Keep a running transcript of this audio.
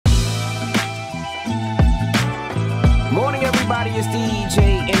everybody? It's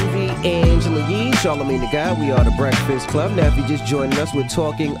DJ Envy Angela Yee, Charlamagne the Guy. We are the Breakfast Club. Now, if you're just joining us, we're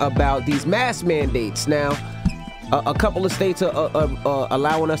talking about these mask mandates. Now, a couple of states are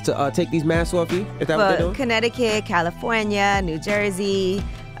allowing us to take these masks off you. Is that what they're doing? Connecticut, California, New Jersey,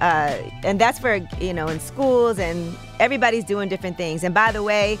 and that's for, in schools, and everybody's doing different things. And by the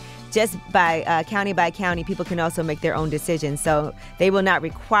way, just by county, people can also make their own decisions. So they will not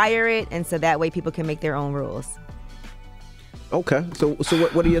require it, and so that way people can make their own rules. Okay. So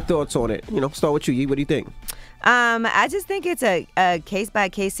what are your thoughts on it? Start with you, Yee. What do you think? I just think it's a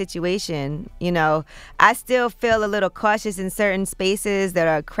case-by-case situation. I still feel a little cautious in certain spaces that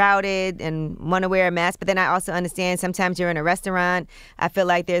are crowded and want to wear a mask. But then I also understand sometimes you're in a restaurant. I feel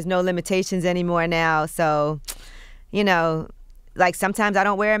like there's no limitations anymore now. So, like sometimes I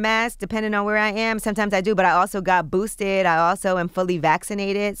don't wear a mask depending on where I am. Sometimes I do, but I also got boosted. I also am fully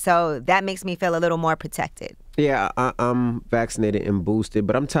vaccinated. So that makes me feel a little more protected. Yeah, I'm vaccinated and boosted,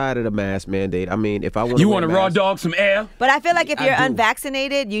 but I'm tired of the mask mandate. I mean, if I want to You want to raw dog some air? But I feel like if you're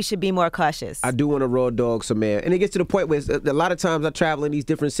unvaccinated, you should be more cautious. I do want to raw dog some air. And it gets to the point where a lot of times I travel in these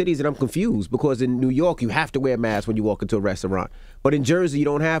different cities and I'm confused because in New York, you have to wear a mask when you walk into a restaurant. But in Jersey, you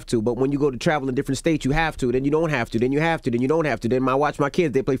don't have to. But when you go to travel in different states, you have to. Then you don't have to. Then you have to. Then you don't have to. Then I watch my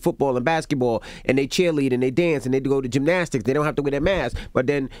kids. They play football and basketball, and they cheerlead, and they dance, and they go to gymnastics. They don't have to wear their mask. But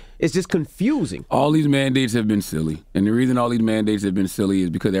then it's just confusing. All these mandates have been silly. And the reason all these mandates have been silly is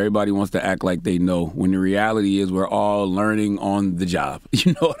because everybody wants to act like they know, when the reality is we're all learning on the job.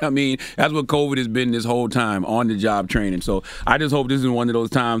 You know what I mean? That's what COVID has been this whole time, on-the-job training. So I just hope this is one of those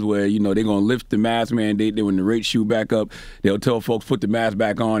times where, they're going to lift the mask mandate. Then when the rates shoot back up, they'll tell folks put the mask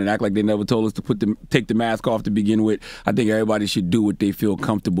back on and act like they never told us to take the mask off to begin with. I think everybody should do what they feel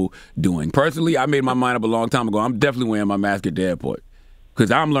comfortable doing. Personally, I made my mind up a long time ago. I'm definitely wearing my mask at the airport. Because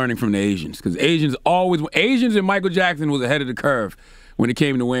I'm learning from the Asians. Because Asians and Michael Jackson was ahead of the curve when it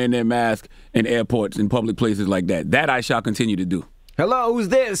came to wearing their mask in airports and public places like that. That I shall continue to do. Hello, who's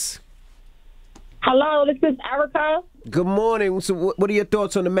this? Hello, this is Erica. Good morning. So what are your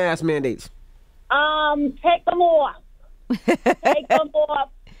thoughts on the mask mandates? Take them off. Take them off.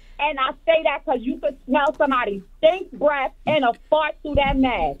 And I say that because you could smell somebody's stink breath and a fart through that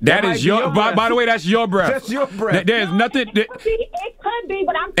mask. That is your breath. By the way, that's your breath. That's your breath. There's nothing. It could be,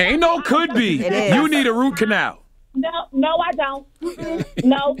 but I'm. Ain't no could be. You need a root canal. No, I don't.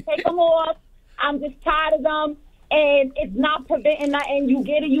 No, take them off. I'm just tired of them. And it's not preventing nothing. You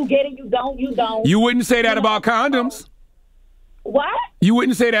get it, you get it. You don't, you don't. You wouldn't say that about condoms. What? You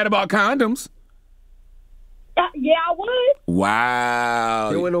wouldn't say that about condoms. Yeah, I would.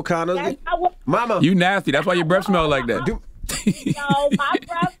 Wow. You ain't no condoms? Mama. You nasty. That's why your breath smells like that. No,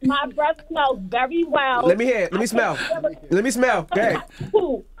 my breath smells very well. Let me hear it. Let me smell. Let me smell. Go ahead.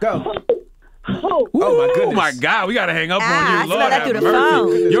 Go. Oh, my goodness. Oh, my God. We got to hang up on you. I Lord smell that have through the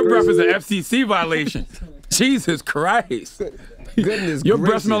mercy. phone. Your breath is an FCC violation. Jesus Christ. Goodness Your breath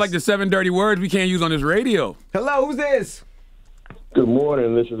gracious. smells like the 7 dirty words we can't use on this radio. Hello, who's this? Good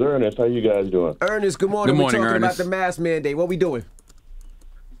morning. This is Ernest. How you guys doing? Ernest, good morning. Good morning, We're talking Ernest. about the mask mandate. What we doing?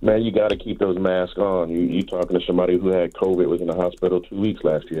 Man, you got to keep those masks on. You talking to somebody who had COVID, was in the hospital 2 weeks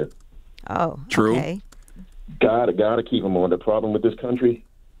last year. Oh, True. Okay. Gotta keep them on. The problem with this country,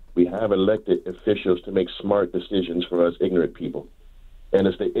 we have elected officials to make smart decisions for us ignorant people. And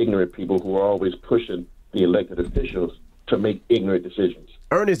it's the ignorant people who are always pushing the elected officials to make ignorant decisions.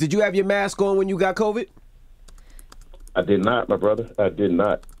 Ernest, did you have your mask on when you got COVID? I did not, my brother. I did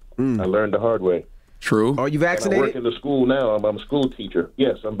not. I learned the hard way. True. Are you And I vaccinated? work in the school now. I'm a school teacher.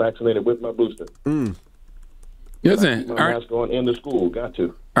 Yes, I'm vaccinated with my booster. Listen, My mask on in the school. Got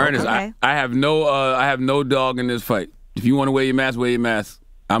to. Ernest, Okay. I have no dog in this fight. If you want to wear your mask, wear your mask.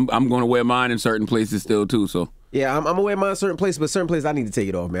 I'm going to wear mine in certain places still too. So Yeah, I'm gonna wear mine in certain places, but certain places I need to take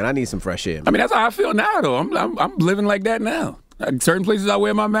it off, man. I need some fresh air. I mean, that's how I feel now, though. I'm living like that now. Certain places I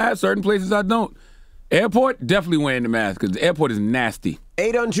wear my mask, certain places I don't. Airport, definitely wearing the mask because the airport is nasty.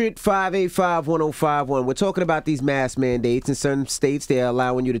 800-585-1051. We're talking about these mask mandates. In some states, they're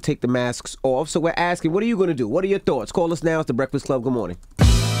allowing you to take the masks off. So we're asking, what are you going to do? What are your thoughts? Call us now. It's The Breakfast Club. Good morning.